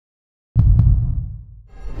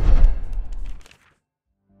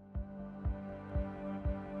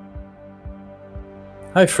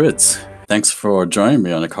Hi, Fritz. Thanks for joining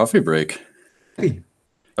me on a coffee break. Hey,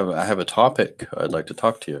 I have a topic I'd like to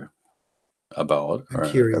talk to you about, I'm or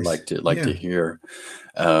I'd curious. like to Yeah. hear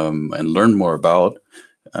and learn more about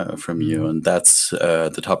from you, Mhm. and that's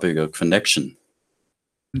the topic of connection.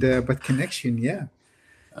 But connection, yeah,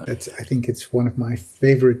 Uh, I think it's one of my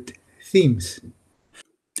favorite themes.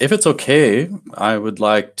 if it's okay, I would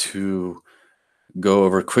like to go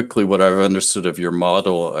over quickly what I've understood of your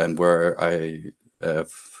model and where I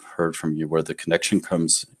have heard from you where the connection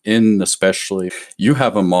comes in. Especially, you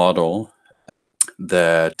have a model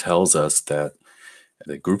that tells us that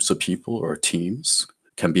the groups of people or teams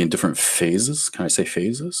can be in different phases. Can I say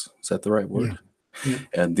phases? Is that the right Yeah. word? Yeah.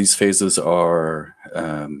 And these phases are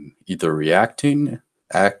either reacting,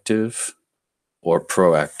 active, or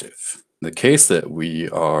proactive. In the case that we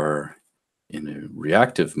are in a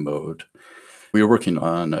reactive mode, we are working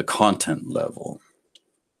on a content level.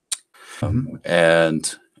 Mhm.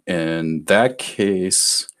 And in that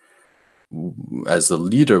case, as a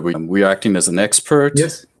leader, we are acting as an expert.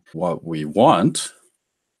 Yes. What we want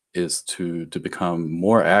is to become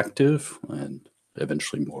more active and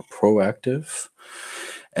eventually more proactive.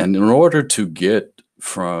 And in order to get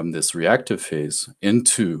from this reactive phase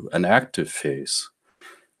into an active phase,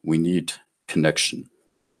 we need connection.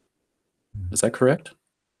 Is that correct?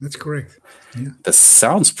 That's correct. Yeah. That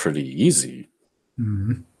sounds pretty easy.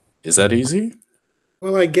 Mhm. Is that easy?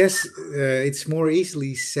 Well, I guess it's more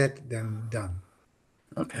easily said than done.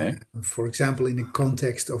 Okay. For example, in the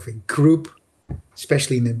context of a group,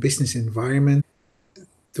 especially in a business environment,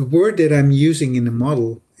 the word that I'm using in the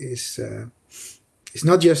model is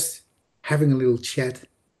not just having a little chat,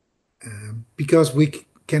 because we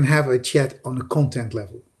can have a chat on a content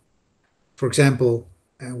level. For example,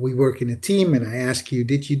 we work in a team and I ask you,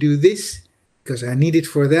 did you do this? Because I need it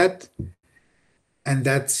for that. And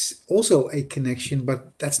that's also a connection,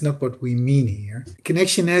 but that's not what we mean here.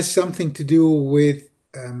 Connection has something to do with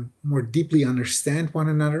more deeply understand one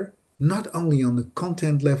another, not only on the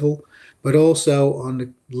content level, but also on the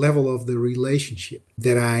level of the relationship.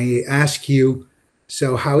 That I ask you,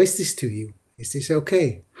 so how is this to you? Is this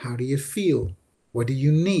okay? How do you feel? What do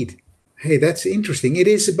you need? Hey, that's interesting. It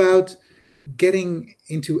is about getting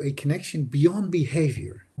into a connection beyond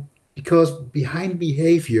behavior, because behind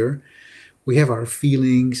behavior we have our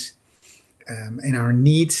feelings and our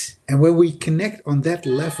needs, and when we connect on that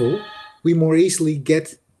level we more easily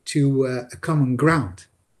get to a common ground.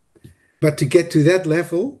 But to get to that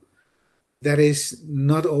level, that is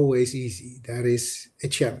not always easy. That is a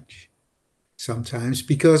challenge sometimes,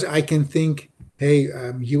 because I can think, hey,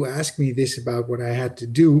 you asked me this about what I had to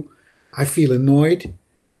do. I feel annoyed,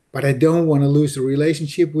 but I don't want to lose the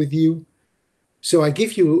relationship with you. So I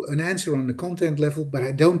give you an answer on the content level, but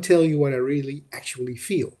I don't tell you what I really actually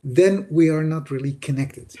feel. Then we are not really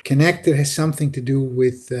connected. Connected has something to do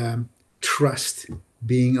with trust,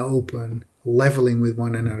 being open, leveling with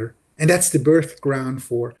one another. And that's the birth ground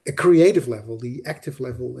for a creative level, the active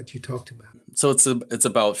level that you talked about. So it's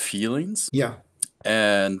about feelings Yeah.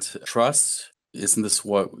 and trust. Isn't this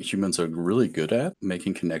what humans are really good at?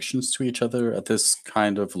 Making connections to each other at this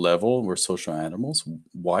kind of level. We're social animals.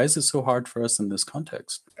 Why is it so hard for us in this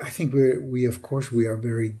context? I think we of course we are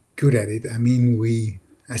very good at it. I mean, we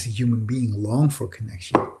as a human being long for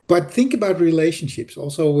connection. But think about relationships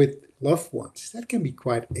also with loved ones. That can be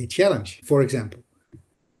quite a challenge. For example,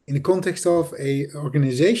 in the context of a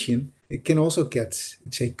organization, it can also get,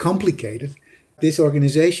 say, complicated. This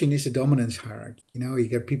organization is a dominance hierarchy. You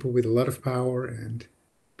get people with a lot of power and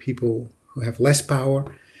people who have less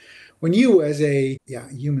power. When you, as a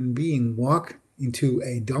human being, walk into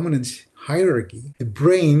a dominance hierarchy, the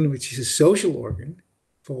brain, which is a social organ,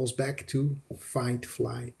 falls back to fight,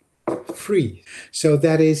 fly, free. So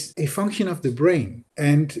that is a function of the brain.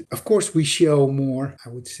 And of course, we show more, I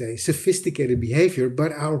would say, sophisticated behavior,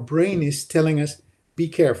 but our brain is telling us, be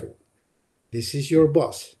careful. This is your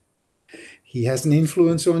boss. He has an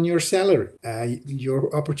influence on your salary,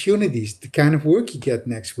 your opportunities, the kind of work you get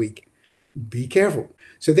next week. Be careful.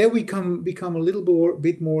 So there we become a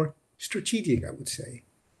bit more strategic, I would say.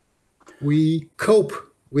 We cope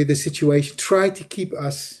with the situation, try to keep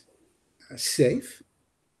us safe.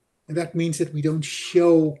 And that means that we don't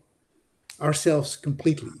show ourselves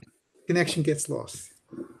completely. Connection gets lost.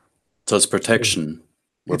 So it's protection.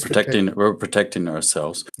 It's protection. We're protecting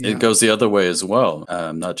ourselves. It Yeah. goes the other way as well.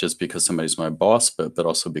 Not just because somebody's my boss, but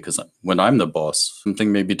also because when I'm the boss,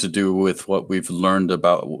 something maybe to do with what we've learned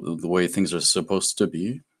about the way things are supposed to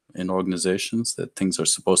be in organizations, that things are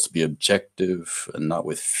supposed to be objective and not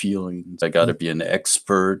with feelings. I got to be an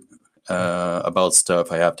expert about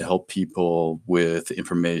stuff. I have to help people with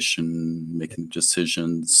information, making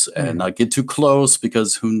decisions, and not get too close,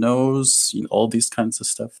 because who knows, all these kinds of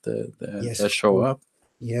stuff that show up.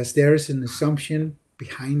 Yes, there is an assumption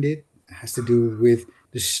behind it. It has to do with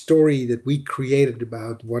the story that we created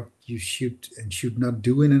about what you should and should not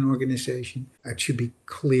do in an organization. It should be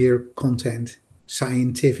clear content,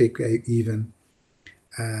 scientific even.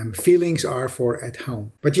 Feelings are for at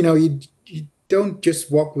home. But you don't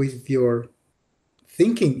just walk with your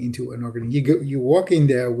thinking into an organization. You walk in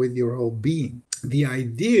there with your whole being. The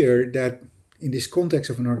idea that in this context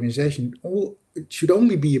of an organization, it should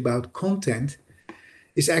only be about content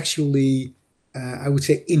is actually, I would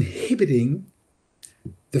say, inhibiting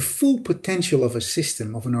the full potential of a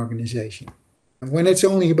system, of an organization. And when it's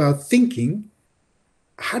only about thinking,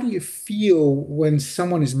 how do you feel when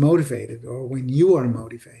someone is motivated or when you are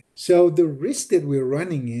motivated? So the risk that we're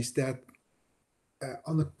running is that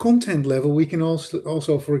on the content level, we can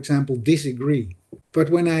also, for example, disagree. But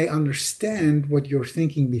when I understand what your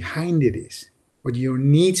thinking behind it is, what your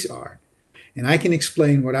needs are, and I can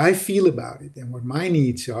explain what I feel about it and what my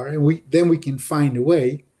needs are, and then we can find a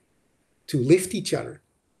way to lift each other,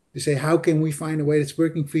 to say, how can we find a way that's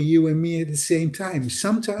working for you and me at the same time?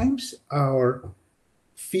 Sometimes our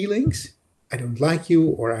feelings, I don't like you,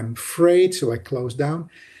 or I'm afraid, so I close down,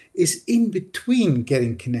 is in between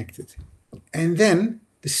getting connected. And then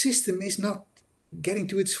the system is not getting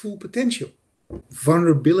to its full potential.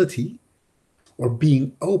 Vulnerability, or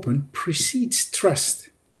being open, precedes trust.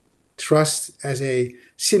 Trust as a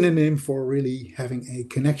synonym for really having a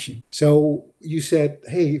connection. So you said,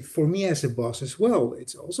 hey, for me as a boss as well,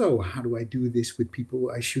 it's also, how do I do this with people?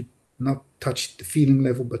 I should not touch the feeling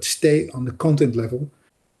level, but stay on the content level.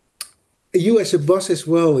 You as a boss as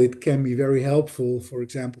well, it can be very helpful, for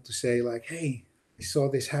example, to say like, hey, I saw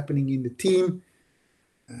this happening in the team,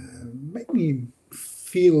 make me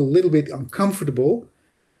feel a little bit uncomfortable.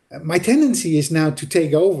 My tendency is now to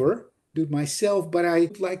take over, do it myself, but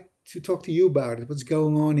I'd like to talk to you about it. What's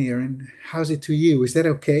going on here and how's it to you? Is that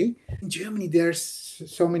okay? In Germany, there's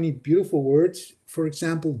so many beautiful words. For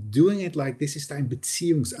example, doing it like this is ein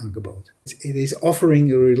Beziehungsangebot. It is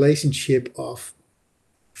offering a relationship of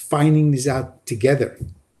finding this out together.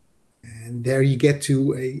 And there you get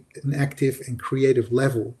to an active and creative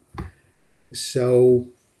level. So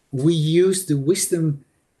we use the wisdom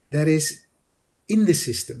that is in the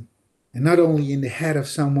system and not only in the head of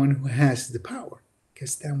someone who has the power,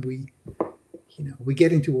 because then we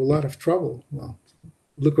get into a lot of trouble. Well,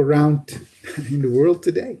 look around in the world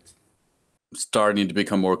today. Starting to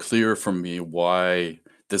become more clear for me why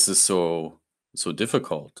this is so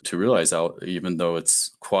difficult to realize out, even though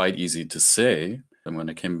it's quite easy to say. And when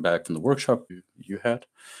I came back from the workshop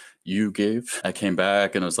you gave, I came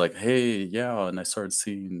back and I was like, hey, yeah. And I started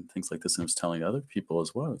seeing things like this, and I was telling other people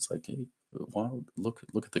as well. It's like, hey, wow, look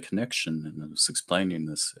at the connection. And I was explaining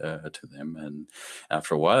this to them. And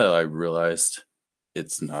after a while, I realized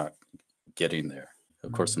it's not getting there.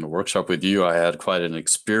 Of course, in the workshop with you, I had quite an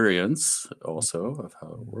experience also of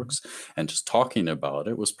how it works. And just talking about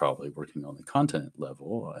it was probably working on the content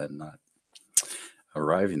level and not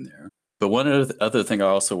arriving there. But one other thing I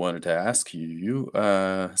also wanted to ask you, you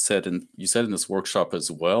said in this workshop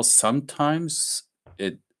as well, sometimes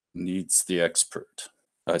it needs the expert.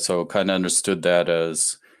 So kind of understood that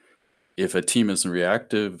as if a team is in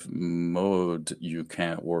reactive mode, you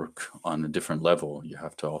can't work on a different level. You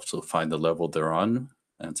have to also find the level they're on,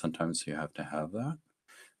 and sometimes you have to have that.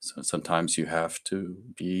 So sometimes you have to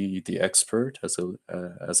be the expert as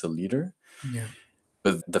a leader. Yeah.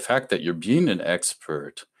 But the fact that you're being an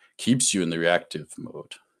expert keeps you in the reactive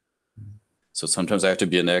mode. So sometimes I have to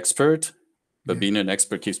be an expert, but being an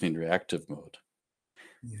expert keeps me in reactive mode.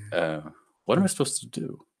 Yeah. What am I supposed to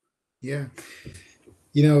do? Yeah.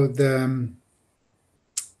 The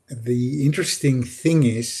interesting thing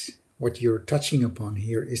is, what you're touching upon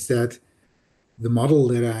here is that the model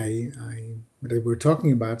that we're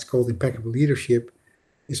talking about, it's called Impeccable Leadership,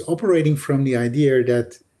 is operating from the idea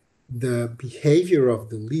that the behavior of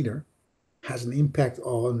the leader has an impact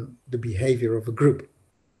on the behavior of a group.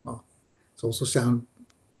 Well, it also sounds,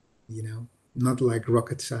 not like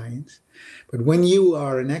rocket science. But when you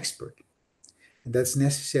are an expert, and that's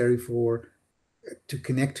necessary to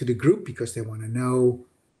connect to the group because they want to know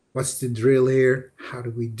what's the drill here, how do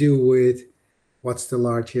we do it, what's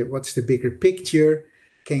the bigger picture,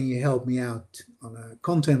 can you help me out on a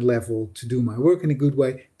content level to do my work in a good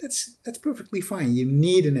way? That's perfectly fine. You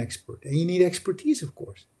need an expert, and you need expertise, of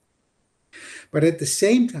course. But at the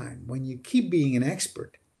same time, when you keep being an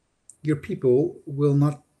expert, your people will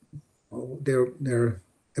not, they're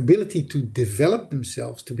ability to develop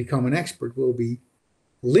themselves to become an expert will be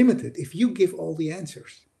limited if you give all the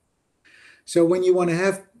answers. So when you want to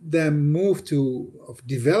have them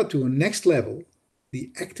develop to a next level,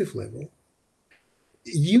 the active level,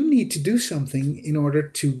 you need to do something in order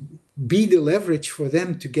to be the leverage for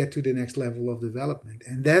them to get to the next level of development.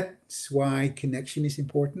 And that's why connection is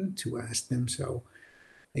important, to ask them, so,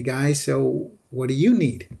 hey guys, so what do you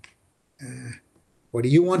need? What do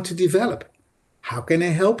you want to develop? How can I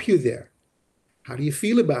help you there? How do you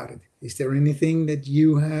feel about it? Is there anything that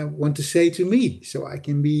you want to say to me so I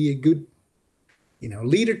can be a good,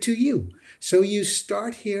 leader to you? So you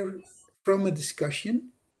start here from a discussion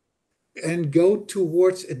and go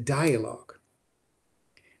towards a dialogue.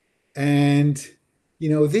 And,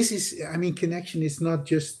 this is, connection is not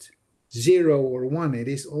just 0 or 1. It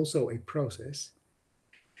is also a process.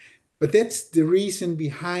 But that's the reason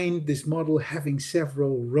behind this model having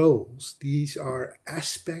several roles. These are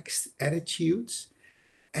aspects, attitudes,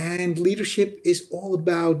 and leadership is all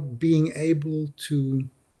about being able to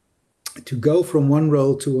go from one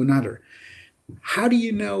role to another. How do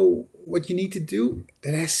you know what you need to do?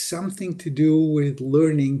 That has something to do with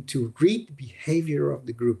learning to read the behavior of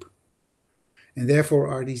the group. And therefore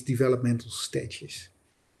are these developmental stages.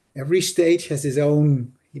 Every stage has its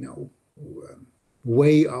own,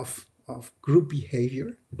 way of group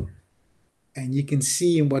behavior. And you can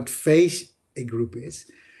see in what phase a group is.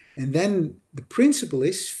 And then the principle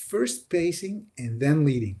is first pacing and then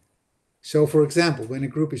leading. So, for example, when a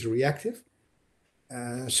group is reactive,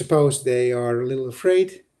 suppose they are a little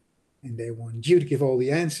afraid and they want you to give all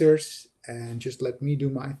the answers and just let me do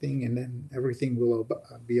my thing and then everything will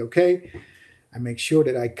be okay. I make sure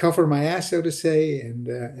that I cover my ass, so to say, and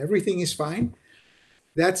everything is fine.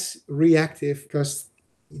 That's reactive because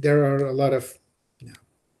there are a lot of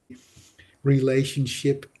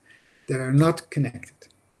relationships that are not connected.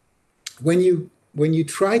 When you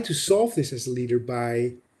try to solve this as a leader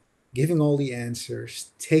by giving all the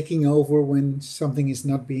answers, taking over when something is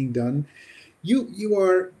not being done, you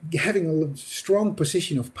are having a strong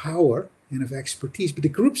position of power and of expertise, but the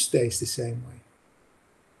group stays the same way.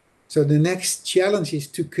 So the next challenge is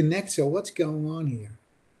to connect. So what's going on here?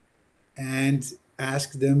 And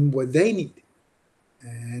ask them what they need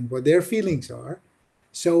and what their feelings are.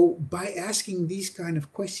 So by asking these kind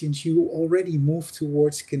of questions, you already move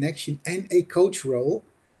towards connection and a coach role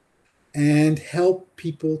and help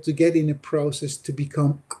people to get in a process to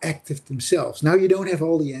become active themselves. Now you don't have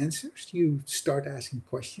all the answers. You start asking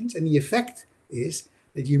questions, and the effect is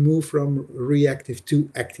that you move from reactive to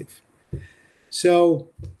active. So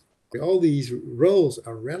all these roles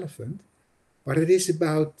are relevant, but it is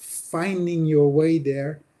about finding your way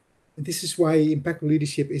there. And this is why impeccable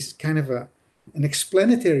leadership is kind of an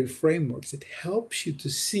explanatory framework that helps you to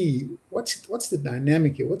see what's the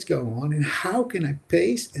dynamic here, what's going on, and how can I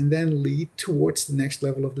pace and then lead towards the next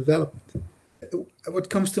level of development. What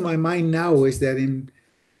comes to my mind now is that in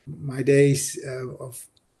my days of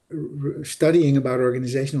studying about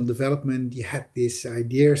organizational development, you had these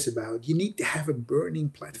ideas about you need to have a burning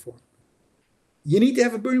platform. You need to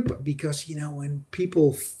have a burning platform because, when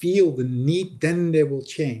people feel the need, then they will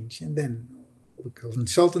change. And then the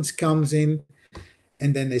consultants comes in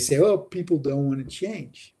and then they say, oh, people don't want to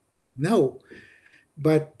change. No,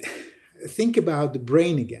 but think about the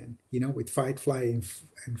brain again, with fight, fly,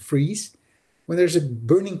 and freeze. When there's a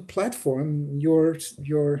burning platform, your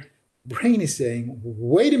brain is saying,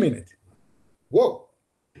 wait a minute, whoa.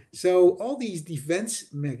 So all these defense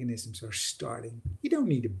mechanisms are starting. You don't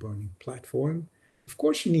need a burning platform. Of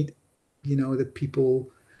course you need, that people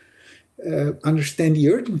understand the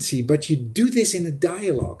urgency, but you do this in a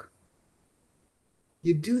dialogue.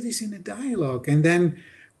 You do this in a dialogue, and then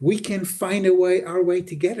we can find our way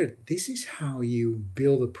together. This is how you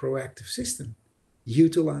build a proactive system.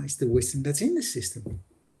 Utilize the wisdom that's in the system.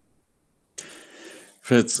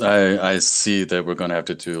 Fritz, I see that we're going to have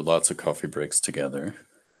to do lots of coffee breaks together.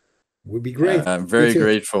 Would be great. I'm very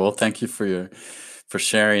grateful. Thank you for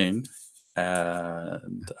sharing.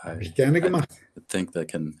 And I think that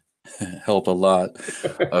can help a lot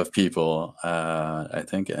of people, I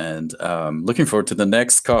think. And looking forward to the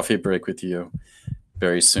next coffee break with you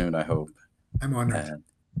very soon, I hope. I'm honored.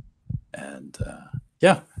 And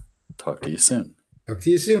yeah, talk to you soon. Talk to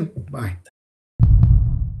you soon. Bye.